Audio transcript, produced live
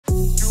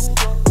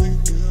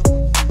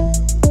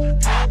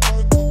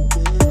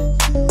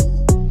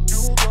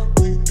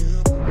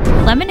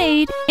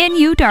And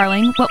you,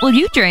 darling, what will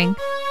you drink?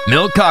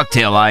 Milk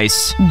cocktail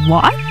ice.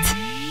 What?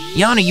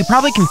 Yana, you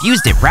probably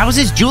confused it. Browse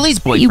is Julie's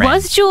boyfriend. He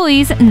was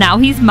Julie's, now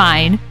he's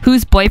mine.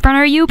 Whose boyfriend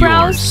are you,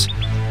 Browse?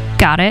 Yours.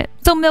 Got it.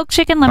 So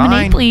milkshake and lemonade,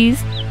 Fine.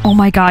 please. Oh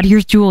my god,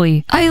 here's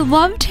Julie. I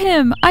loved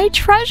him. I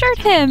treasured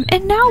him.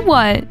 And now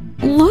what?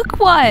 Look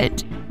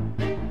what?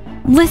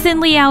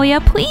 Listen,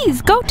 Lealia,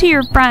 please go to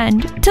your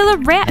friend. To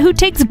the rat who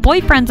takes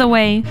boyfriends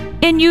away.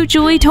 And you,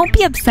 Julie, don't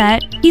be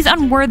upset. He's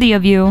unworthy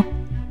of you.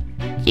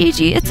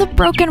 Gigi, it's a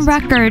broken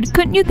record.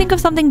 Couldn't you think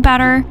of something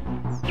better?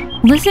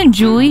 Listen,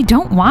 Julie,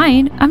 don't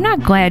whine. I'm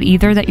not glad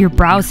either that your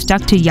brows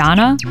stuck to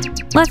Yana.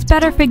 Let's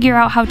better figure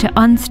out how to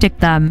unstick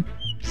them.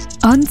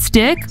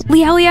 Unstick?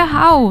 Lealia,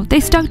 how? They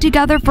stuck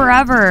together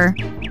forever.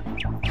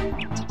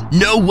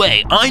 No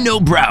way. I know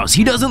Browse.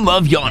 He doesn't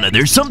love Yana.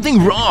 There's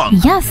something wrong.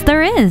 Yes,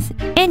 there is.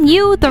 And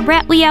you, the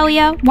rat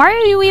Lealia, why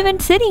are you even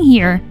sitting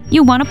here?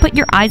 You want to put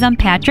your eyes on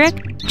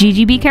Patrick?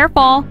 Gigi, be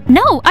careful.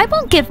 No, I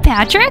won't give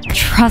Patrick.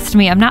 Trust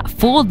me, I'm not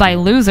fooled by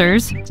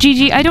losers.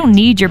 Gigi, I don't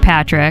need your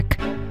Patrick.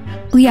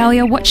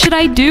 Lealia, what should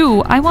I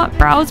do? I want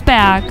Browse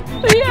back.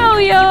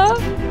 Lealia!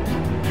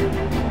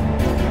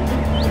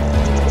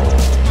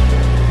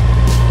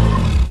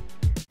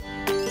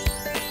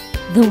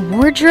 The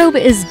wardrobe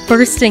is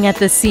bursting at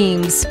the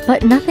seams,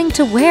 but nothing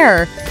to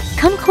wear.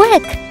 Come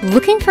quick!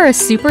 Looking for a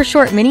super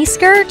short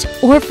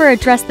miniskirt? Or for a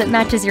dress that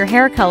matches your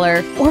hair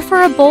color? Or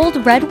for a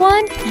bold red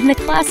one? And the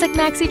classic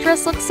maxi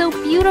dress looks so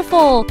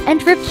beautiful,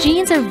 and ripped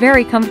jeans are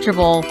very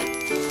comfortable.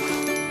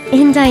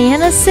 In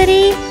Diana's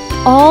city,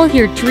 all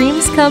your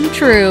dreams come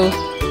true.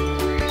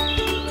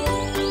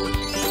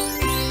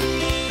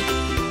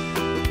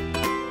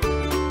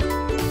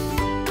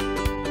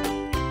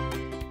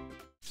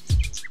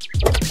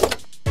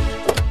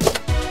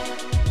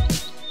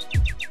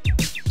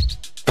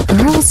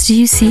 Girls, do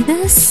you see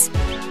this?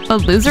 A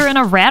loser and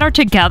a rat are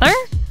together?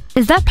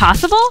 Is that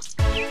possible?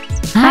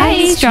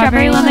 Hi,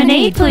 strawberry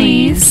lemonade,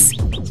 please.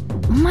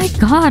 Oh my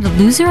god,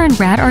 loser and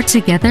rat are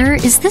together?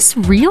 Is this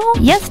real?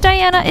 Yes,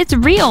 Diana, it's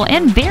real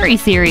and very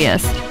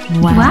serious.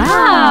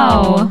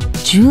 Wow.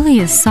 Julie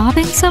is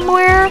sobbing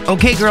somewhere?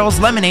 Okay, girls,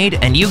 lemonade,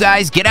 and you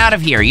guys get out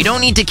of here. You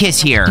don't need to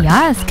kiss here.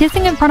 Yes,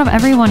 kissing in front of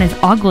everyone is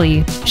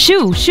ugly.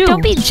 Shoo, shoo.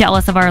 Don't be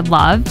jealous of our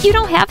love. You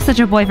don't have such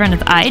a boyfriend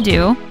as I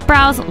do.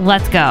 Browse,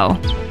 let's go.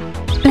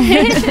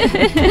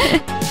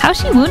 How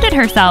she wounded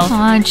herself.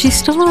 Come on, she's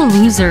still a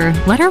loser.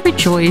 Let her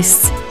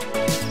rejoice.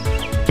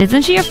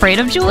 Isn't she afraid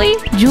of Julie?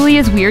 Julie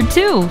is weird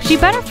too. She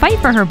better fight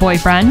for her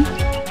boyfriend.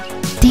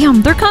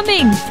 Damn, they're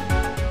coming.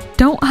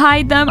 Don't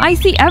hide them. I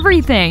see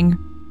everything.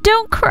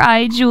 Don't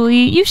cry,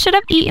 Julie. You should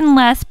have eaten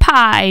less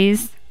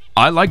pies.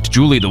 I liked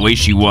Julie the way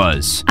she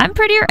was. I'm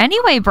prettier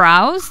anyway,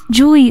 Browse.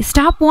 Julie,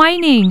 stop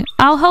whining.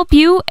 I'll help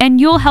you and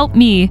you'll help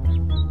me.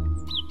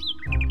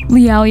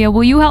 Lealia,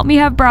 will you help me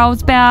have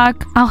Browse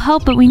back? I'll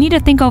help, but we need to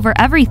think over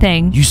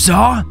everything. You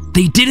saw?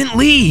 They didn't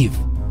leave.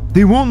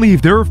 They won't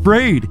leave. They're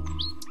afraid.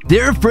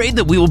 They're afraid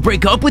that we will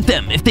break up with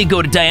them if they go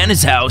to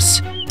Diana's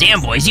house. Damn,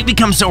 boys, you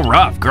become so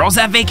rough. Girls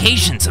have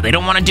vacation, so they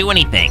don't want to do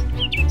anything.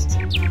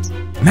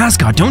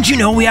 Mascot, don't you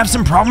know we have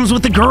some problems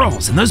with the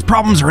girls, and those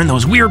problems are in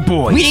those weird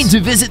boys. We need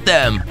to visit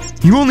them.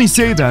 You only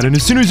say that, and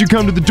as soon as you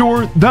come to the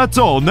door, that's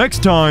all.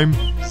 Next time.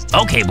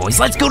 Okay, boys,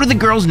 let's go to the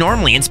girls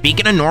normally and speak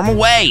in a normal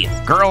way.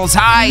 Girls,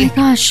 hi. Oh my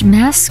gosh,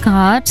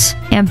 mascot.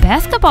 And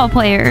basketball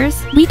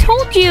players. We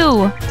told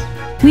you.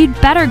 We'd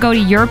better go to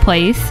your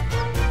place.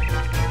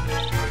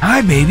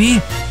 Hi, baby.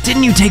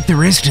 Didn't you take the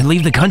risk to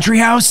leave the country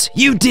house?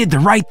 You did the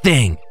right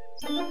thing.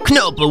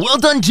 No, but well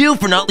done too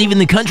for not leaving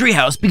the country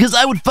house because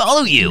I would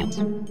follow you.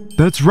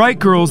 That's right,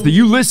 girls, that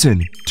you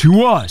listen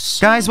to us.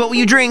 Guys, what will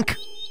you drink?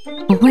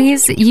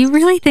 Boys, you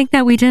really think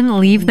that we didn't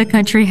leave the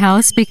country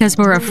house because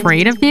we're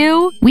afraid of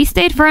you? We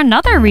stayed for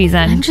another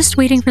reason. I'm just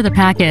waiting for the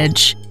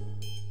package.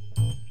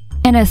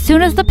 And as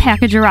soon as the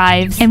package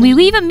arrives, and we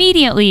leave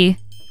immediately.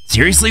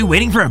 Seriously,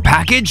 waiting for a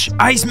package?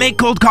 Ice, make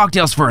cold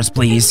cocktails for us,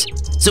 please.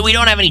 So we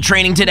don't have any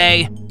training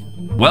today?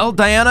 Well,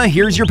 Diana,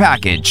 here's your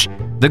package.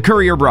 The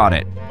courier brought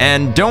it.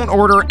 And don't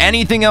order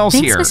anything else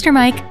Thanks, here. Mr.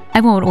 Mike.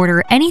 I won't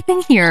order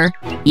anything here.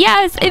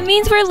 Yes, it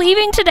means we're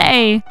leaving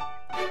today.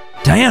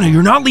 Diana,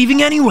 you're not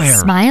leaving anywhere.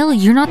 Smile,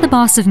 you're not the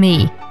boss of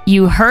me.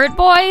 You heard,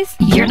 boys?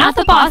 You're not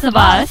the boss of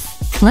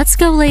us. Let's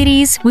go,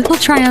 ladies. We will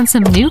try on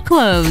some new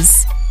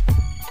clothes.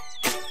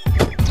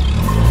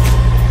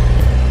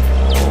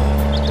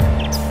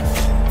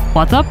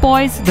 What's up,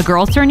 boys? The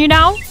girls turn you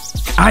down?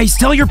 Ice,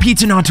 tell your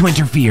pizza not to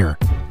interfere.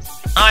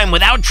 I'm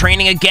without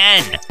training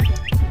again.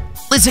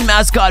 Listen,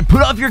 mascot,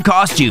 put off your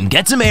costume,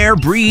 get some air,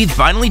 breathe,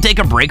 finally take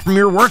a break from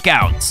your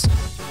workouts.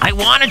 I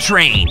want to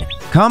train.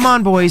 Come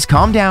on, boys,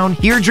 calm down.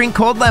 Here, drink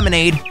cold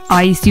lemonade.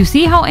 Ice, you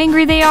see how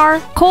angry they are?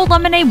 Cold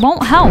lemonade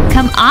won't help.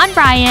 Come on,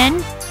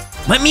 Ryan.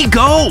 Let me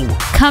go.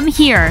 Come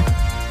here.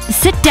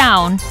 Sit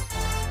down.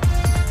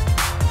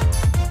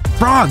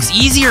 Frogs,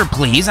 easier,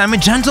 please. I'm a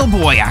gentle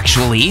boy,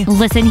 actually.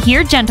 Listen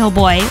here, gentle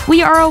boy.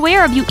 We are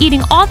aware of you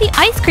eating all the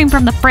ice cream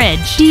from the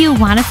fridge. Do you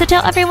want us to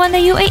tell everyone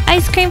that you ate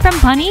ice cream from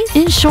bunnies?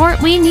 In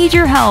short, we need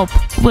your help.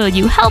 Will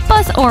you help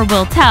us or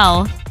we'll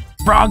tell?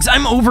 Frogs,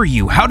 I'm over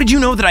you. How did you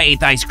know that I ate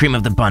the ice cream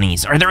of the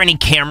bunnies? Are there any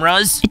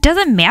cameras? It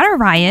doesn't matter,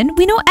 Ryan.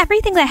 We know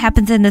everything that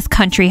happens in this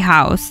country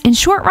house. In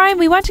short, Ryan,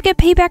 we want to get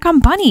payback on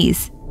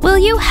bunnies. Will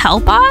you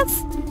help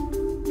us?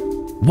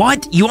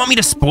 What? You want me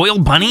to spoil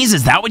bunnies?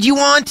 Is that what you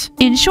want?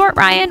 In short,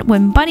 Ryan,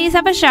 when bunnies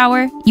have a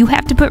shower, you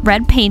have to put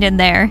red paint in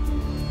there.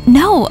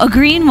 No, a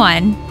green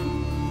one.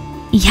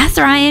 Yes,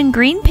 Ryan,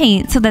 green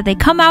paint so that they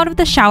come out of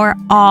the shower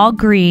all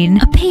green.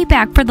 A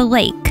payback for the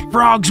lake.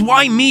 Frogs,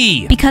 why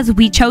me? Because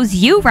we chose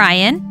you,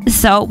 Ryan.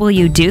 So will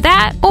you do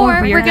that? Or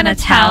we're gonna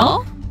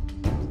tell?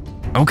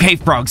 Okay,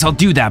 Frogs, I'll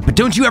do that, but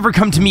don't you ever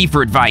come to me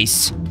for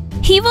advice.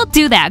 He will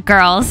do that,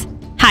 girls.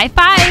 High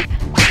five.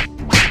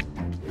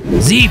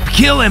 Zeep,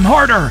 kill him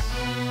harder!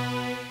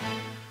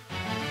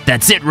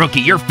 That's it, rookie,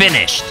 you're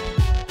finished.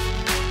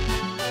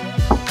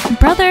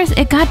 Brothers,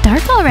 it got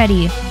dark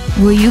already.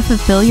 Will you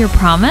fulfill your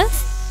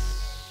promise?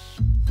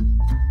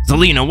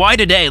 Zelina, why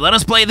today? Let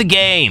us play the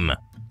game.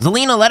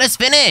 Zelina, let us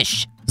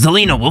finish.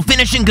 Zelina, we'll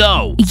finish and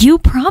go. You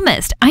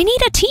promised. I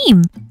need a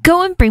team.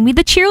 Go and bring me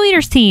the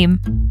cheerleaders team.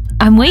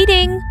 I'm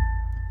waiting.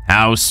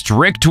 How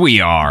strict we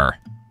are.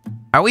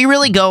 Are we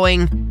really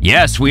going?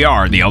 Yes, we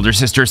are. The elder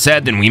sister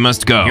said, then we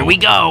must go. Here we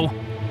go.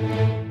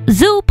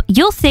 Zoop,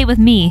 you'll stay with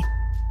me.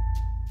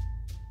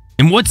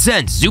 In what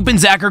sense? Zoop and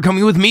Zach are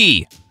coming with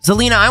me.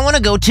 Zelina, I want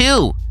to go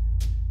too.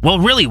 Well,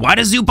 really, why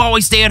does Zoop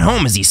always stay at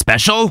home? Is he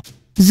special?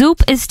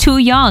 Zoop is too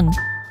young.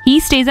 He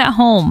stays at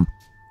home.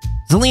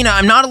 Zelina,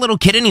 I'm not a little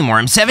kid anymore.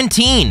 I'm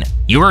 17.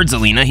 You heard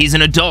Zelina, he's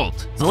an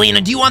adult.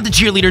 Zelina, do you want the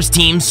cheerleaders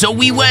team? So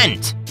we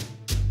went.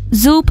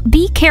 Zoop,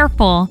 be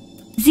careful.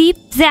 Zeep,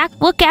 Zach,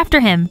 look after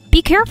him.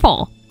 Be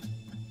careful.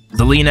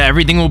 Zelina,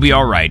 everything will be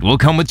all right. We'll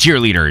come with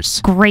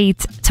cheerleaders. Great.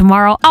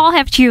 Tomorrow, I'll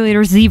have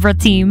cheerleaders zebra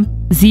team.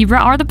 Zebra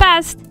are the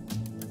best.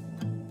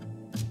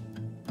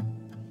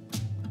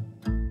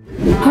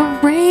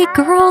 Hooray,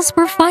 girls,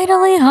 we're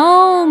finally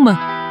home!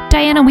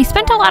 Diana, we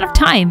spent a lot of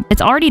time.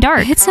 It's already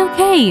dark. It's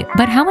okay,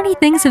 but how many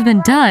things have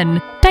been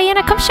done?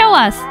 Diana, come show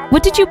us.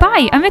 What did you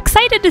buy? I'm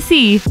excited to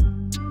see.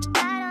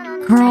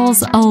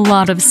 Girls, a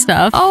lot of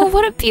stuff. Oh,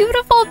 what a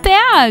beautiful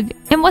bag.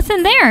 And what's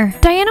in there?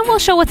 Diana will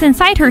show what's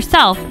inside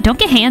herself. Don't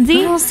get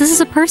handsy. Girls, this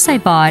is a purse I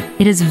bought.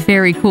 It is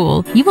very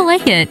cool. You will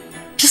like it.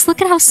 Just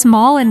look at how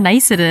small and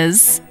nice it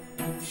is.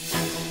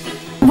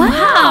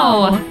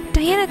 Wow.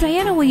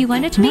 Diana, will you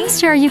lend it to me?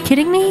 Master, are you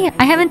kidding me?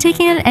 I haven't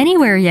taken it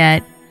anywhere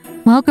yet.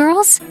 Well,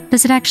 girls,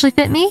 does it actually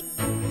fit me?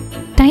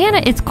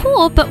 Diana, it's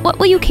cool, but what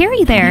will you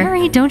carry there?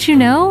 Mary, don't you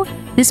know?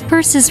 This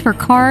purse is for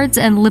cards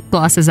and lip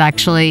glosses,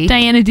 actually.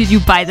 Diana, did you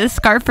buy this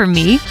scarf for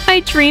me?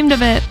 I dreamed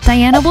of it.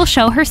 Diana will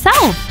show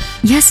herself.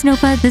 Yes,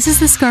 Nopa, this is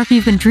the scarf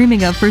you've been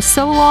dreaming of for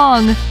so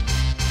long.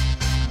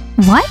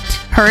 What?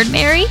 Heard,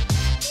 Mary?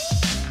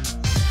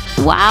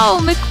 Wow,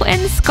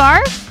 McQuinn's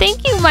scarf?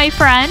 Thank you, my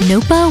friend.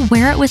 Nopa,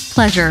 wear it with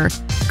pleasure.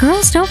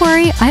 Girls, don't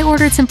worry, I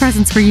ordered some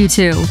presents for you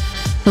too.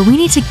 But we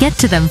need to get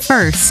to them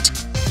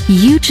first.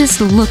 You just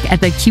look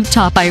at the cute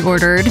top I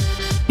ordered.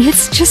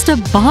 It's just a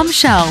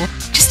bombshell.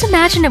 Just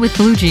imagine it with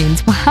blue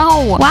jeans.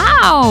 Wow.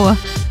 Wow.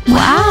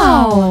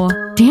 Wow.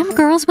 Damn,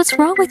 girls, what's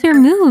wrong with your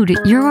mood?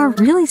 You're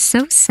really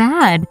so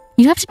sad.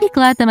 You have to be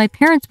glad that my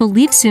parents will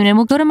leave soon and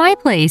we'll go to my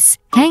place.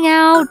 Hang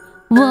out.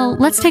 Well,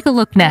 let's take a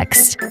look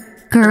next.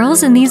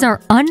 Girls, and these are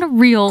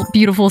unreal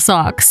beautiful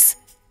socks.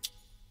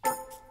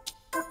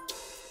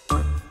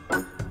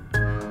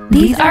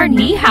 These are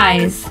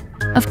knee-highs.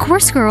 Of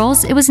course,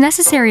 girls, it was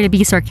necessary to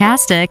be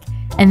sarcastic.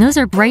 And those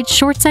are bright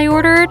shorts I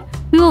ordered.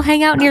 We will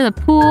hang out near the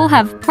pool,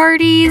 have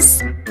parties.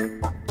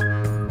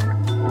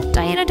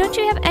 Diana, don't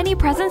you have any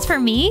presents for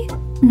me?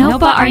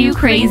 Nopa, are you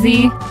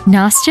crazy?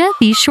 Nastya,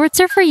 these shorts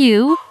are for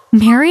you.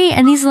 Mary,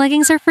 and these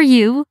leggings are for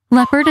you.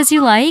 Leopard, as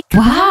you like.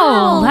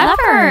 Wow,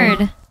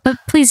 leopard. But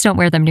please don't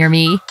wear them near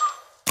me.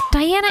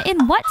 Diana,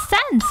 in what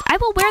sense? I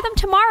will wear them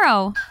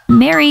tomorrow.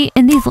 Mary,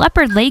 in these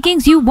leopard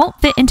leggings, you won't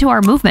fit into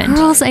our movement.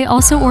 Girls, I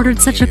also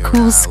ordered such a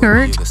cool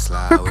skirt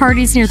for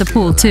parties near the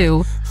pool,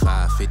 too.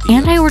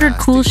 And I ordered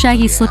cool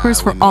shaggy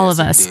slippers for all of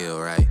us.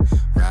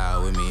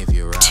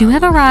 2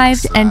 have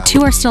arrived, and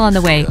 2 are still on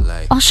the way.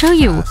 I'll show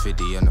you.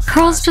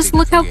 Girls, just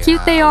look how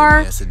cute they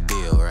are.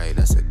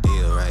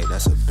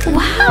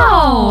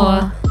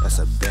 Wow!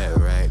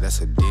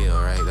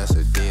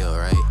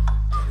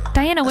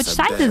 Diana, which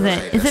size is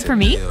it? Is it for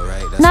me?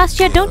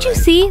 Nastya, don't you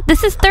see?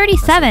 This is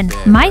 37,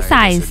 my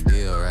size.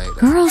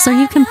 Girls, are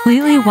you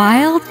completely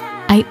wild?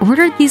 I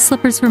ordered these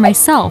slippers for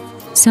myself.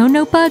 So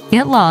Nopa,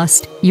 get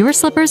lost. Your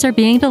slippers are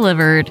being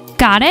delivered.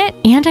 Got it?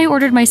 And I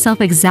ordered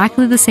myself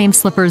exactly the same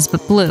slippers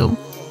but blue.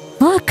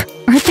 Look,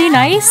 aren't they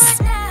nice?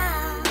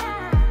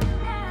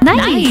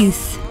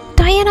 Nice.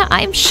 Diana,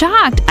 I'm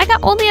shocked. I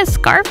got only a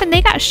scarf and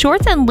they got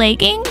shorts and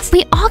leggings.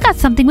 We all got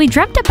something we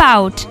dreamt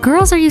about.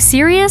 Girls, are you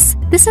serious?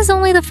 This is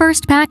only the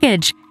first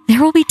package. There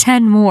will be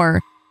 10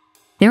 more.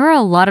 There are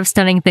a lot of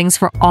stunning things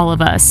for all of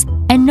us.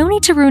 And no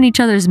need to ruin each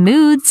other's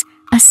moods.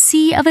 A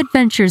sea of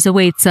adventures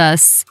awaits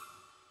us.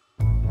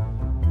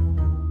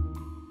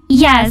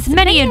 Yes,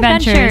 many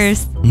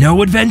adventures.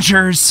 No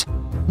adventures.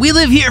 We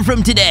live here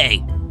from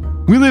today.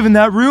 We live in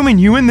that room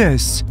and you in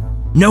this.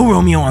 No,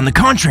 Romeo, on the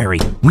contrary.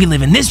 We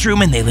live in this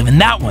room and they live in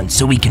that one,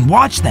 so we can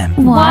watch them.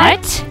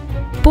 What?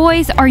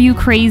 Boys, are you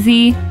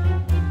crazy?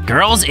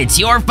 Girls, it's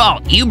your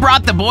fault. You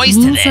brought the boys to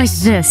Means like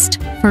this. this.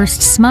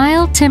 First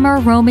Smile, Timur,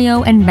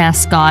 Romeo, and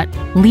Mascot.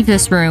 Leave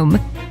this room.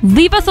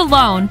 Leave us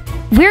alone.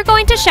 We're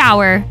going to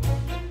shower.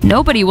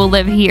 Nobody will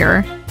live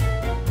here.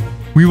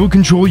 We will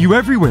control you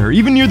everywhere,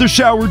 even near the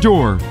shower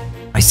door.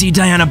 I see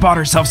Diana bought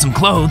herself some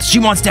clothes. She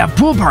wants to have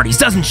pool parties,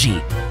 doesn't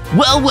she?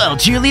 Well,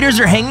 cheerleaders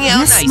are hanging out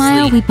Yes, nicely.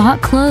 Smile, we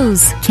bought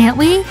clothes, can't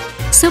we?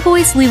 So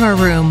boys, leave our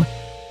room.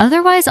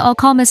 Otherwise, I'll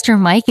call Mr.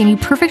 Mike and you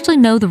perfectly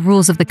know the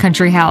rules of the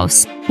country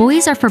house.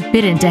 Boys are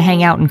forbidden to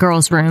hang out in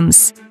girls'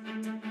 rooms.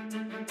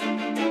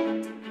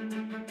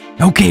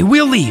 Okay,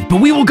 we'll leave, but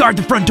we will guard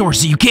the front door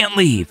so you can't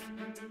leave.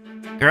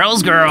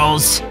 Girls.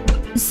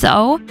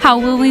 So, how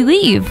will we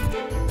leave?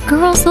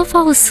 Girls, they'll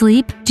fall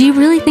asleep. Do you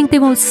really think they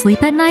won't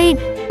sleep at night?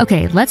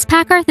 Okay, let's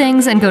pack our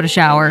things and go to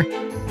shower.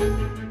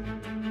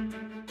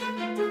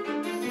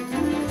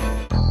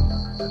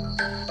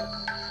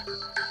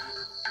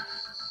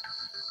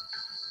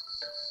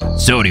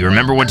 So, do you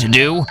remember what to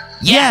do?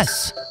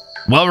 Yes.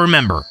 Well,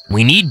 remember,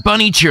 we need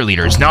bunny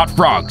cheerleaders, not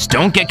frogs.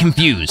 Don't get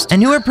confused.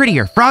 And who are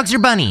prettier, frogs or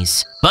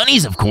bunnies?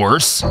 Bunnies, of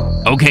course.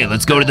 Okay,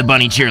 let's go to the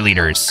bunny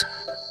cheerleaders.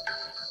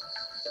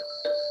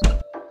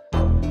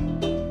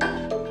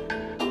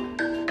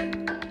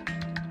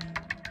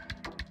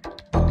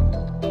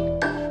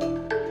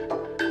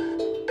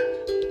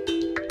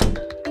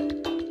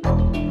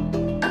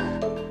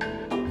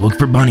 Look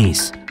for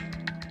bunnies.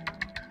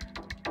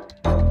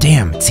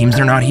 Damn, it seems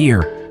they're not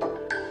here.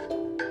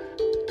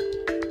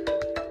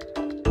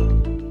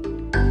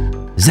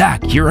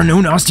 Zach, here are no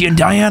Nastia and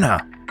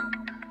Diana.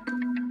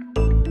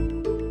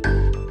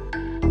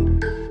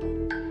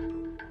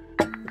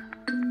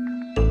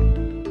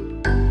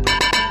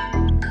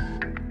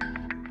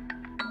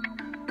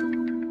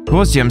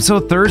 Kostya, I'm so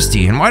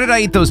thirsty, and why did I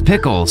eat those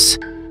pickles?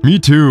 Me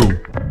too.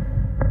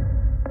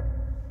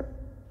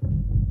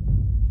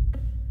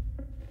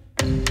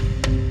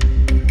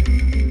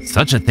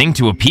 Such a thing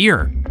to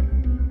appear.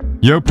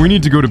 Yep, we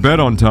need to go to bed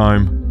on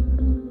time.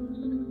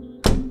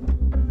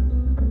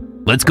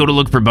 Let's go to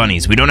look for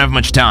bunnies. We don't have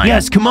much time.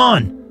 Yes, come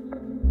on.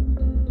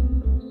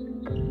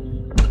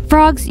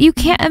 Frogs, you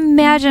can't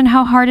imagine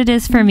how hard it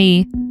is for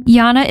me.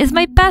 Yana is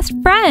my best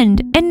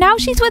friend, and now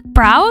she's with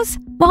Browse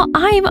while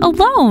I'm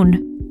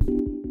alone.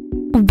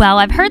 Well,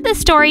 I've heard this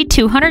story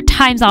 200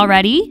 times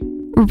already.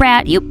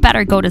 Rat, you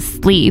better go to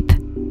sleep.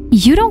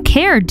 You don't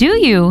care, do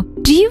you?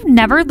 Do you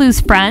never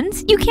lose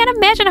friends? You can't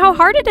imagine how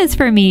hard it is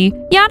for me.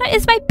 Yana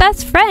is my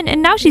best friend,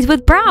 and now she's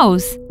with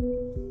Browse.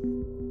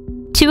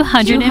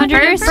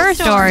 201st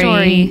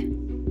story.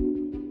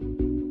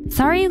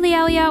 Sorry,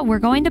 Lealia, we're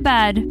going to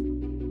bed.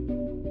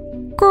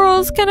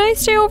 Girls, can I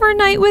stay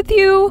overnight with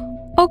you?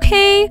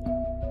 Okay?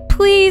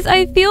 Please,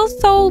 I feel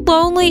so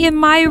lonely in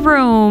my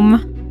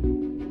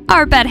room.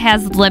 Our bed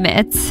has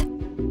limits.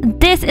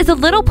 This is a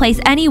little place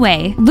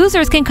anyway.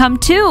 Losers can come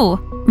too.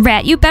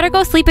 Rat, you better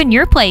go sleep in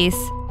your place.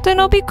 Then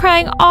I'll be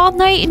crying all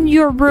night in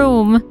your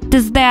room.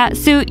 Does that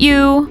suit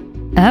you?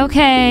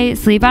 Okay,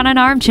 sleep on an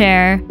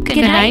armchair. Good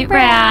night,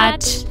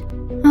 Rat.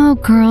 Oh,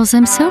 girls,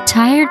 I'm so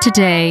tired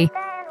today.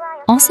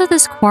 Also,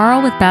 this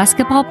quarrel with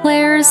basketball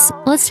players.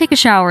 Let's take a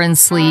shower and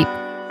sleep.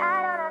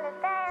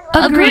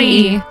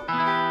 Agree.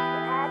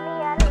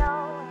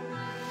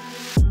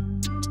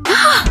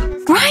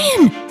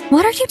 Ryan,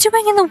 what are you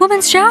doing in the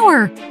women's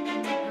shower?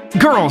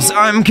 Girls,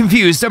 I'm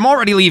confused. I'm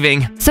already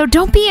leaving. So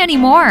don't be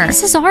anymore.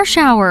 This is our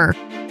shower.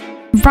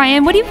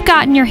 Ryan, what do you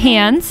got in your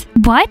hands?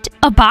 What?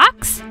 A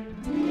box?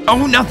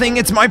 Oh, nothing.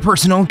 It's my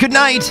personal. Good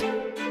night.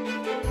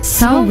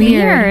 So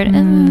weird.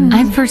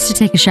 I'm first to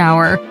take a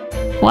shower.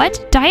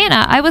 What?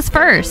 Diana, I was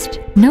first.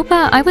 Nope,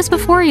 I was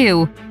before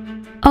you.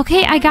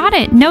 Okay, I got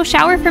it. No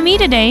shower for me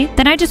today.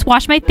 Then I just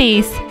wash my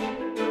face.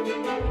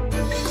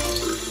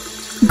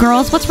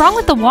 Girls, what's wrong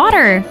with the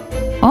water?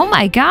 Oh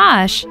my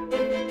gosh.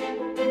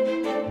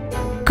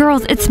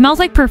 Girls, it smells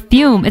like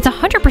perfume. It's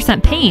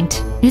 100%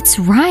 paint. It's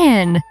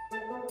Ryan.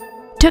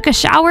 Took a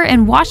shower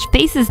and washed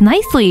faces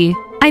nicely.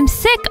 I'm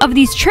sick of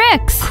these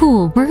tricks.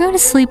 Cool, we're going to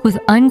sleep with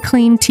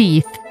unclean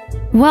teeth.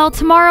 Well,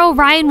 tomorrow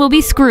Ryan will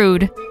be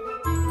screwed.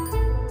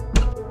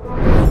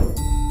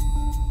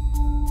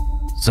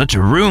 Such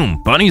a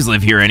room. Bunnies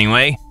live here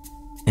anyway.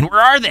 And where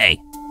are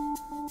they?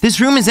 This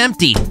room is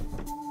empty.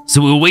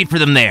 So we'll wait for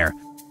them there.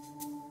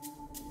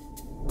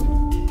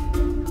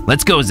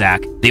 Let's go,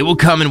 Zach. They will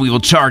come and we will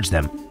charge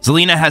them.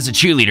 Zelina has a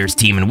cheerleaders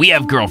team and we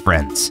have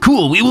girlfriends.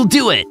 Cool, we will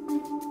do it.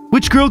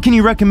 Which girl can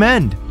you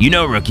recommend? You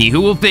know, Rookie,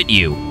 who will fit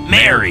you?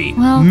 Mary.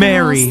 Well,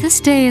 Mary. girls, this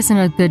day isn't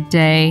a good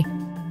day.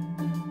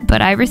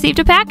 But I received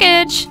a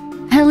package.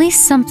 At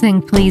least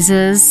something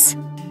pleases.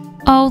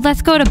 Oh,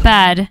 let's go to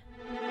bed.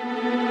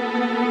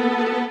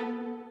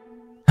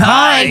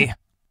 Hi.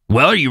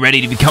 Well, are you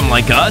ready to become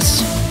like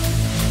us?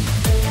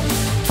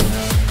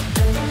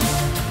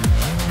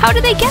 How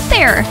did they get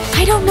there?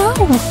 I don't know.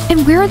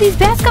 And where are these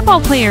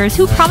basketball players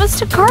who promised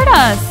to guard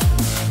us?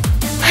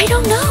 I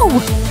don't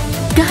know.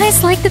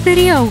 Guys, like the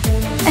video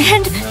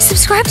and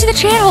subscribe to the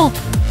channel.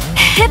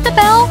 Hit the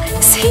bell.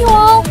 See you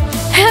all.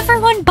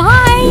 Everyone,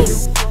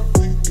 bye.